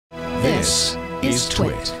This is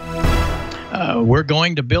TWiT. We're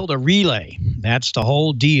going to build a relay. That's the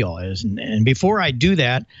whole deal. And before I do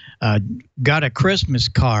that, got a Christmas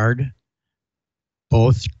card,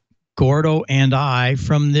 both Gordo and I,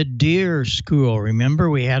 from the Deer School.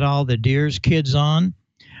 Remember, we had all the Deer's kids on,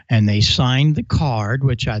 and they signed the card,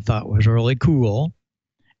 which I thought was really cool.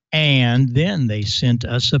 And then they sent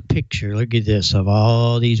us a picture. Look at this, of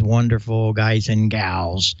all these wonderful guys and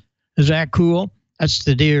gals. Is that cool? That's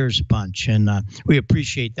the Deer's bunch, and we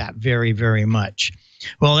appreciate that very, very much.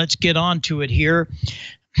 Well, let's get on to it here.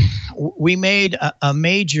 We made a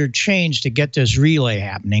major change to get this relay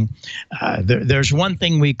happening. There's one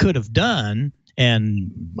thing we could have done,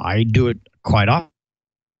 and I do it quite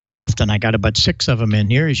often. I got about 6 of them in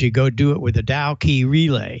here, is you go do it with a Dow key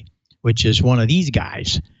relay, which is one of these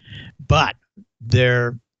guys. But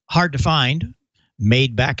they're hard to find,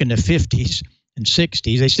 made back in the 50s. and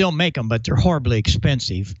 60s. They still make them, but they're horribly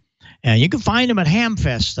expensive. And you can find them at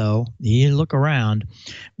Hamfest, though. You look around.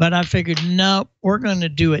 But I figured, no, we're going to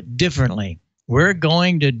do it differently. We're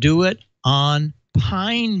going to do it on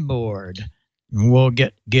Pineboard. We'll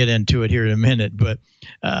get into it here in a minute, but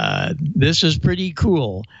this is pretty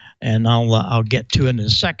cool, and I'll get to it in a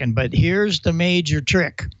second. But here's the major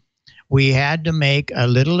trick. We had to make a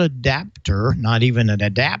little adapter, not even an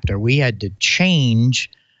adapter. We had to change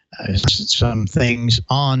some things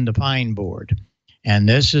on the Pineboard, and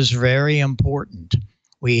this is very important.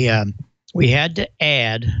 We had to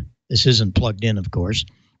add, this isn't plugged in, of course,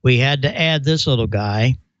 we had to add this little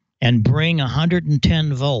guy and bring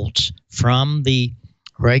 110 volts from the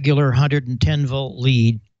regular 110 volt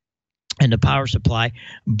lead and the power supply,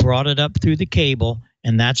 brought it up through the cable,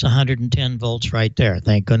 and that's 110 volts right there.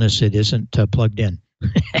 Thank goodness it isn't plugged in.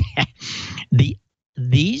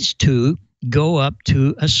 These two go up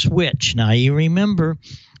to a switch. Now, you remember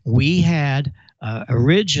we had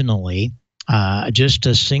originally just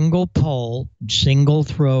a single pole, single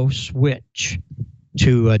throw switch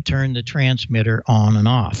to turn the transmitter on and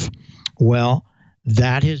off. Well,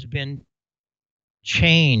 that has been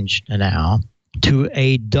changed now to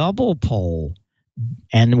a double pole.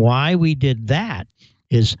 And why we did that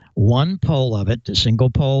is one pole of it, the single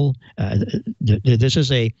pole,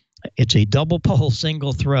 it's a double pole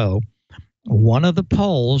single throw. One of the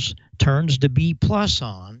poles turns the B plus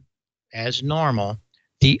on as normal.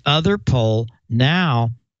 The other pole now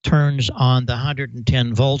turns on the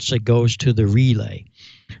 110 volts that goes to the relay.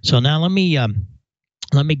 So now let me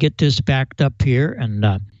get this backed up here, and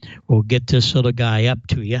we'll get this little guy up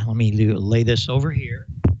to you. Let me lay this over here.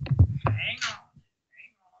 Hang on.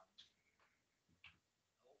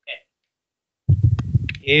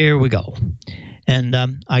 Okay. Here we go. And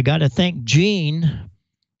I got to thank Gene,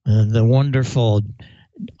 the wonderful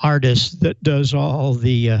artist that does all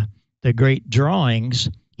the great drawings.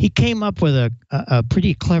 He came up with a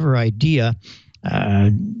pretty clever idea.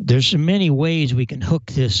 There's many ways we can hook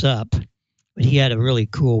this up, but he had a really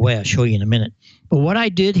cool way. I'll show you in a minute. But what I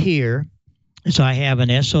did here is I have an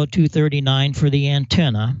SO239 for the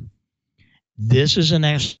antenna. This is an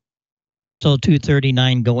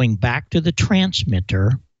SO239 going back to the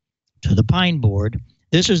transmitter, to the Pineboard.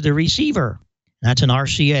 This is the receiver. That's an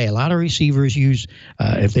RCA. A lot of receivers use,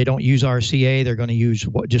 if they don't use RCA, they're going to use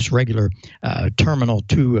just regular terminal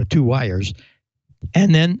two wires.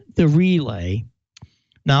 And then the relay.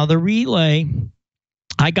 Now the relay,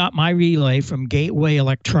 I got my relay from Gateway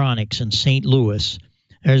Electronics in St. Louis.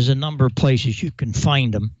 There's a number of places you can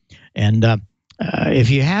find them. And if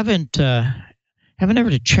you haven't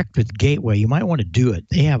ever checked with Gateway, you might want to do it.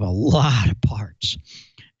 They have a lot of parts.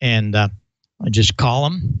 And just call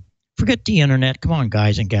them. Forget the internet. Come on,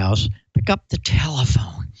 guys and gals. Pick up the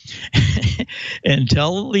telephone and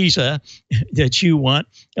tell Lisa that you want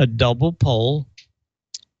a double pole,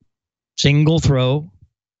 single throw,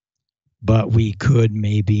 but we could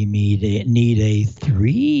maybe need a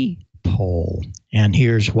 3-pole. And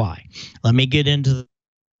here's why. Let me get into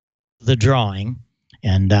the drawing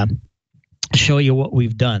and show you what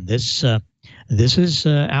we've done. This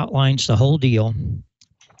outlines the whole deal.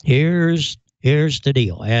 Here's the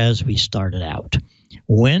deal as we started out.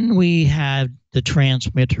 When we had the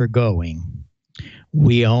transmitter going,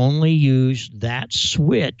 we only used that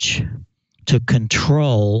switch to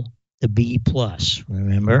control the B plus.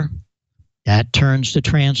 Remember? That turns the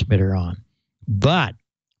transmitter on. But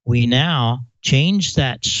we now changed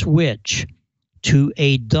that switch to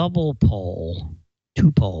a double pole,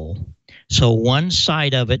 2-pole. So one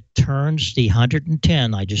side of it turns the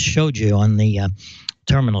 110, I just showed you on the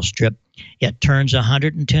terminal strip. It turns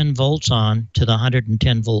 110 volts on to the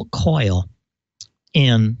 110 volt coil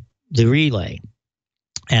in the relay.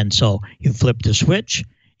 And so you flip the switch,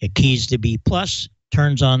 It keys to B plus,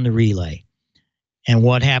 turns on the relay. And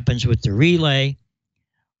what happens with the relay?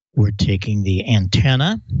 We're taking the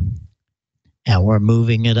antenna and we're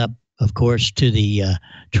moving it up, of course, to the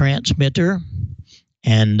transmitter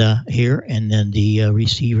and here, and then the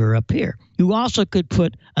receiver up here. You also could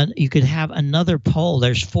put, you could have another pole.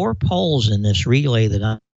 There's 4 poles in this relay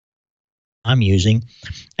that I'm using.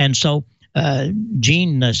 And so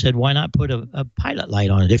Gene said, why not put a pilot light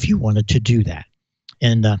on it if you wanted to do that?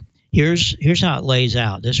 And here's how it lays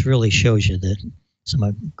out. This really shows you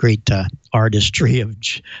some great artistry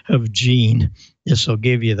of Gene. This will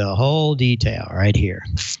give you the whole detail right here.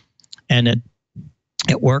 And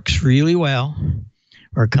it works really well.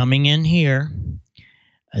 We're coming in here.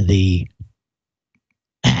 The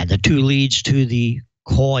 2 leads to the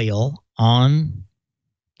coil on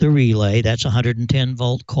the relay. That's a 110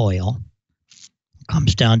 volt coil.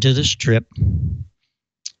 Comes down to the strip.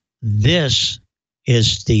 This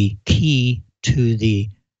is the key to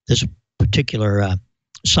this particular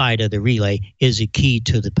side of the relay is a key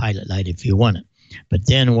to the pilot light if you want it. But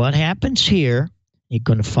then what happens here, you're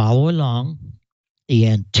going to follow along. The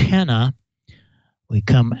antenna, we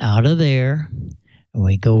come out of there and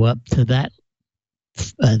we go up to that.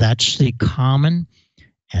 That's the common,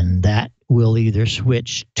 and that will either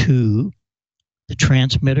switch to the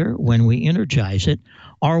transmitter when we energize it,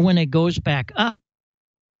 or when it goes back up,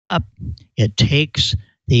 it takes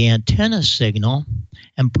the antenna signal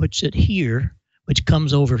and puts it here, which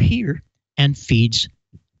comes over here and feeds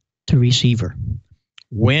to receiver.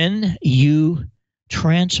 When you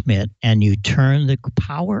transmit and you turn the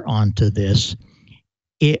power onto this,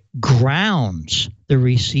 it grounds the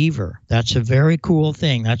receiver. That's a very cool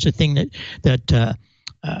thing. That's a thing that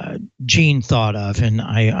Gene thought of, and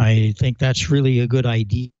I think that's really a good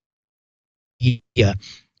idea.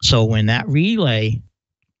 So when that relay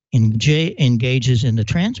engages in the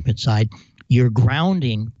transmit side, you're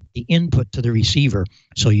grounding the input to the receiver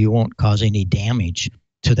so you won't cause any damage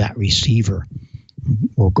to that receiver.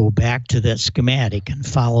 We'll go back to that schematic and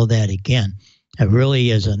follow that again. It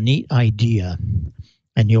really is a neat idea,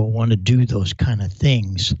 and you'll want to do those kind of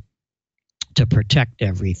things to protect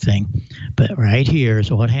everything. But right here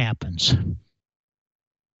is what happens.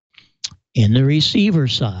 In the receiver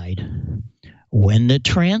side, when the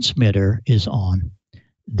transmitter is on,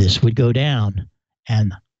 this would go down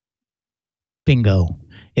and bingo,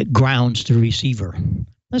 it grounds the receiver.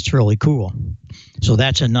 That's really cool. So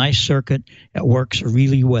that's a nice circuit. It works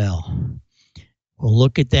really well. We'll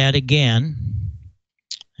look at that again.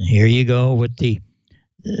 And here you go with the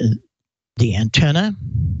antenna,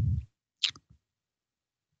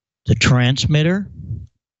 the transmitter,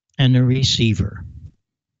 and the receiver.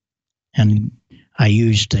 And I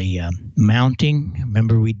used a mounting.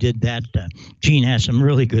 Remember we did that. Gene has some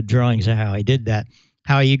really good drawings of how I did that.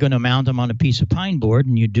 How are you going to mount them on a piece of pine board?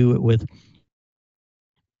 And you do it with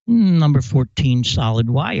number 14 solid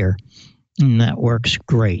wire. And that works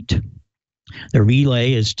great. The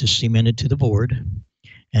relay is just cemented to the board.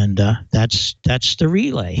 And that's the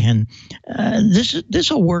relay. And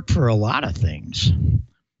this will work for a lot of things.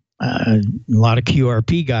 A lot of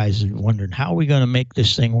QRP guys are wondering, how are we going to make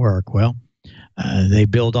this thing work? Well, they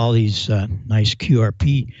build all these nice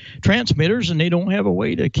QRP transmitters, and they don't have a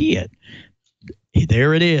way to key it.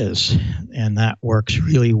 There it is, and that works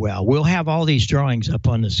really well. We'll have all these drawings up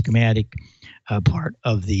on the schematic part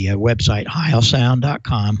of the website,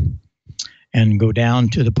 heilsound.com, and go down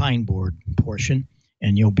to the pine board portion,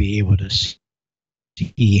 and you'll be able to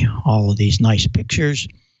see all of these nice pictures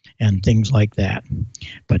and things like that.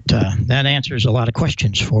 But that answers a lot of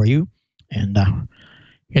questions for you. And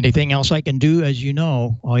anything else I can do, as you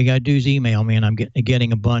know, all you got to do is email me, and I'm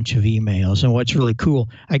getting a bunch of emails. And what's really cool,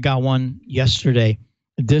 I got one yesterday.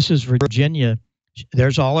 This is Virginia.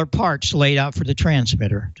 There's all her parts laid out for the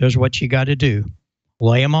transmitter. There's what you got to do.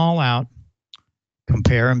 Lay them all out,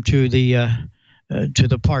 compare them to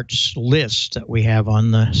the parts list that we have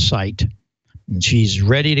on the site. And she's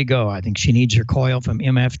ready to go. I think she needs her coil from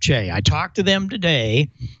MFJ. I talked to them today.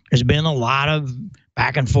 There's been a lot of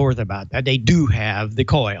back and forth about that. They do have the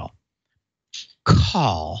coil.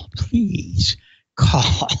 Please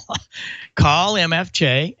call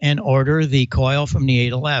MFJ and order the coil from the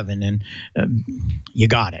 811, and you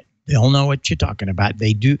got it. They'll know what you're talking about.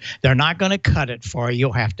 They're not going to cut it for you.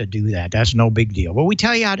 You'll have to do that. That's no big deal. But we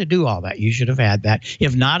tell you how to do all that. You should have had that.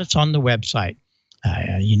 If not, it's on the website.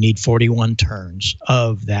 You need 41 turns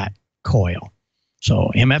of that coil.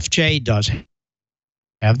 So MFJ does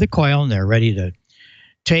have the coil, and they're ready to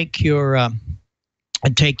take your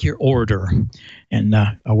order, and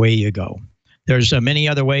away you go. There's many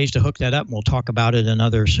other ways to hook that up, and we'll talk about it in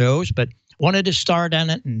other shows. But wanted to start on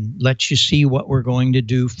it and let you see what we're going to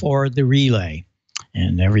do for the relay.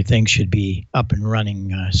 And everything should be up and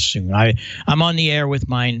running soon. I'm on the air with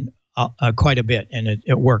mine quite a bit, and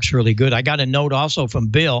it works really good. I got a note also from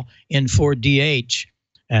Bill in 4DH,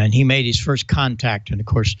 and he made his first contact. And, of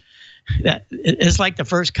course, it's like the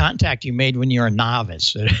first contact you made when you're a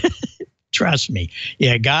novice. Trust me,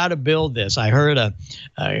 you got to build this. I heard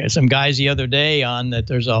some guys the other day on that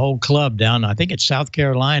there's a whole club down, I think it's South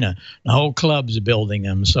Carolina. The whole club's building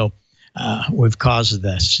them. So we've caused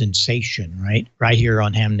the sensation right here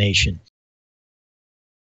on Ham Nation.